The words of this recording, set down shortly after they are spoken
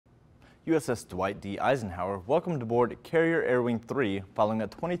USS Dwight D. Eisenhower welcomed aboard Carrier Air Wing 3 following a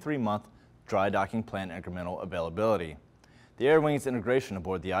 23-month dry docking plan incremental availability. The Air Wing's integration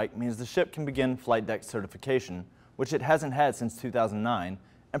aboard the Ike means the ship can begin flight deck certification, which it hasn't had since 2009,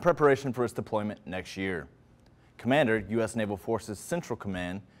 and preparation for its deployment next year. Commander, U.S. Naval Forces Central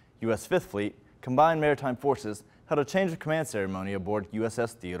Command, U.S. 5th Fleet, Combined Maritime Forces held a change of command ceremony aboard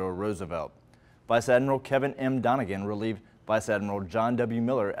USS Theodore Roosevelt. Vice Admiral Kevin M. Donegan relieved Vice Admiral John W.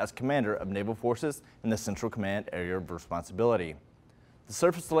 Miller as Commander of Naval Forces in the Central Command area of responsibility. The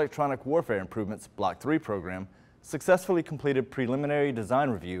Surface Electronic Warfare Improvements Block 3 program successfully completed preliminary design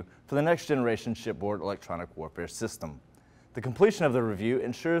review for the next generation shipboard electronic warfare system. The completion of the review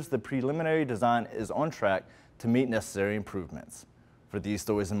ensures the preliminary design is on track to meet necessary improvements. For these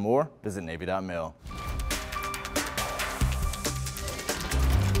stories and more, visit Navy.mil.